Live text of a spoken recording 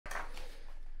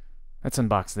Let's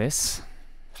unbox this.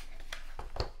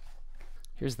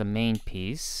 Here's the main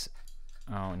piece.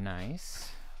 Oh,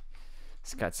 nice.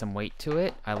 It's got some weight to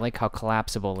it. I like how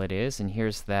collapsible it is. And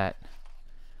here's that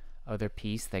other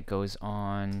piece that goes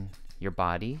on your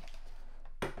body.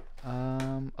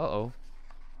 Uh-oh.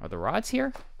 Are the rods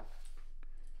here?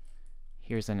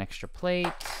 Here's an extra plate.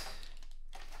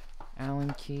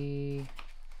 Allen key.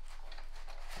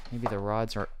 Maybe the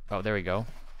rods are... Oh, there we go.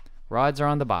 Rods are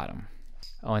on the bottom.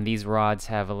 Oh, and these rods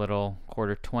have a little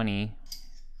 1/4-20.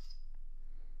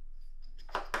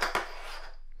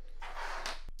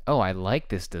 Oh, I like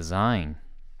this design.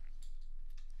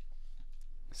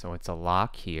 So it's a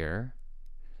lock here.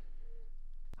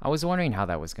 I was wondering how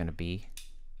that was going to be.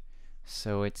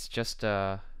 So it's just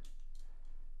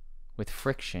with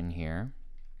friction here.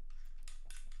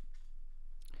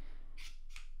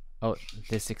 Oh,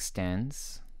 this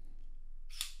extends.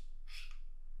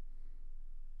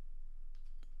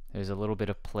 There's a little bit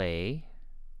of play.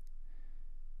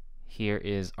 Here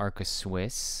is Arca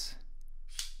Swiss.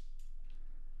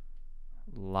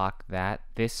 Lock that.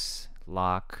 This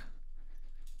lock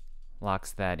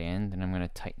locks that in. Then I'm going to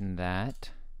tighten that.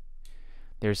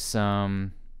 There's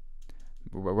some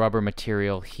rubber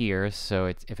material here, so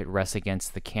if it rests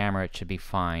against the camera, it should be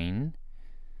fine.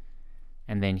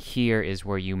 And then here is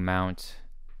where you mount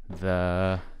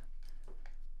the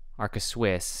Arca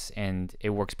Swiss, and it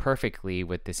works perfectly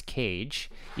with this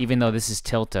cage. Even though this is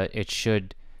Tilta, it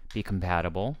should be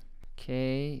compatible.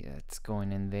 Okay, that's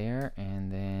going in there,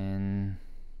 and then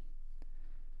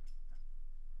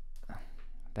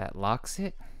that locks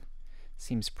it.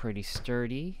 Seems pretty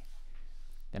sturdy.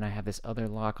 Then I have this other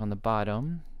lock on the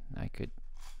bottom. I could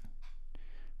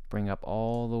bring up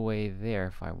all the way there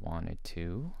if I wanted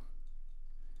to.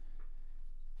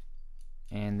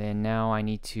 And then now I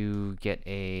need to get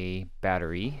a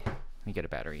battery. Let me get a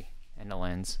battery and a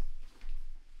lens.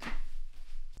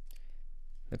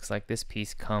 Looks like this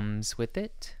piece comes with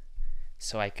it,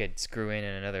 so I could screw in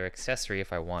another accessory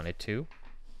if I wanted to.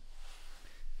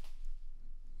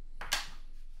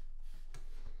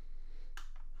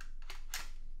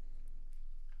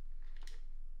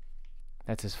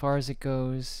 That's as far as it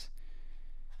goes.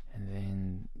 And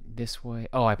then this way.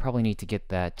 Oh, I probably need to get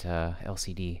that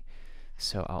LCD.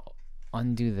 So I'll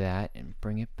undo that and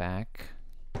bring it back.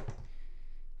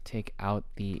 Take out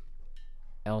the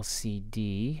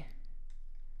LCD.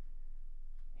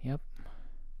 Yep,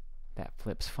 that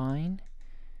flips fine.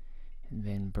 And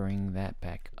then bring that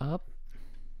back up.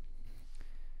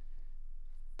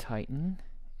 Tighten,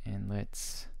 and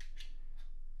let's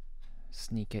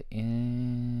sneak it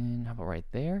in. How about right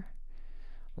there?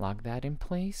 Lock that in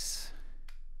place.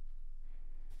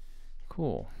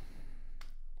 Cool.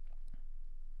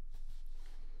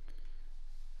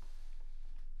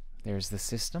 There's the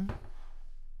system.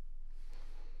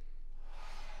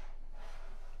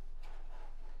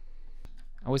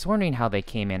 I was wondering how they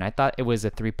came in. I thought it was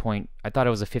a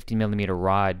 50mm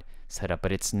rod setup,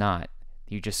 but it's not.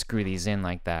 You just screw these in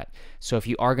like that. So if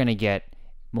you are going to get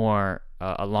more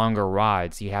longer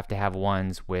rods, you have to have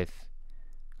ones with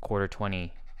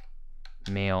 1/4-20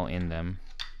 male in them.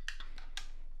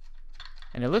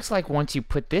 And it looks like once you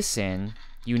put this in,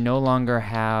 you no longer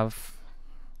have...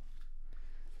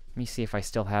 Let me see if I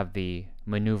still have the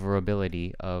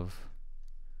maneuverability of...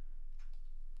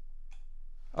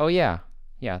 Oh yeah,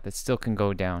 that still can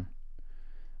go down.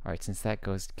 Alright, since that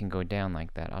can go down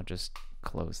like that, I'll just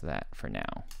close that for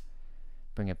now.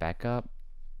 Bring it back up.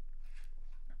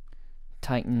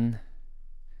 Tighten.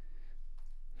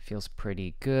 Feels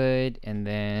pretty good. And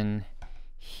then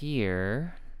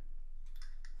here,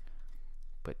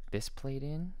 put this plate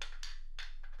in.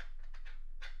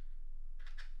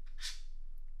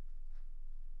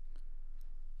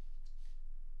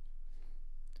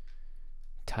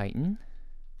 Tighten.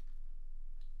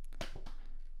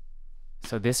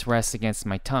 So this rests against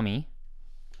my tummy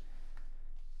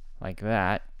like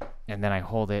that, and then I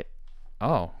hold it.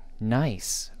 Oh,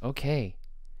 nice. Okay,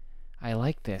 I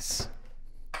like this.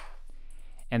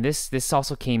 And this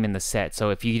also came in the set, so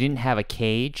if you didn't have a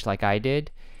cage like I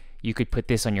did, you could put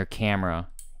this on your camera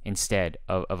instead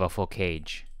of a full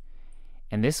cage.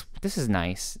 And this is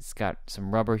nice. It's got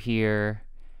some rubber here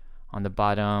on the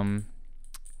bottom.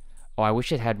 Oh, I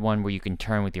wish it had one where you can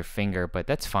turn with your finger, but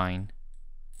that's fine.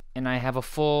 And I have a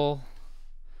full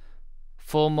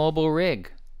mobile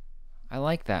rig. I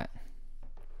like that.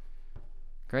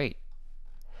 Great.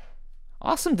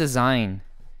 Awesome design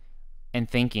and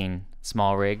thinking,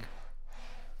 SmallRig.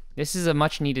 This is a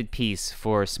much needed piece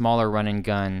for smaller run and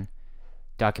gun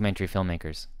documentary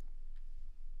filmmakers.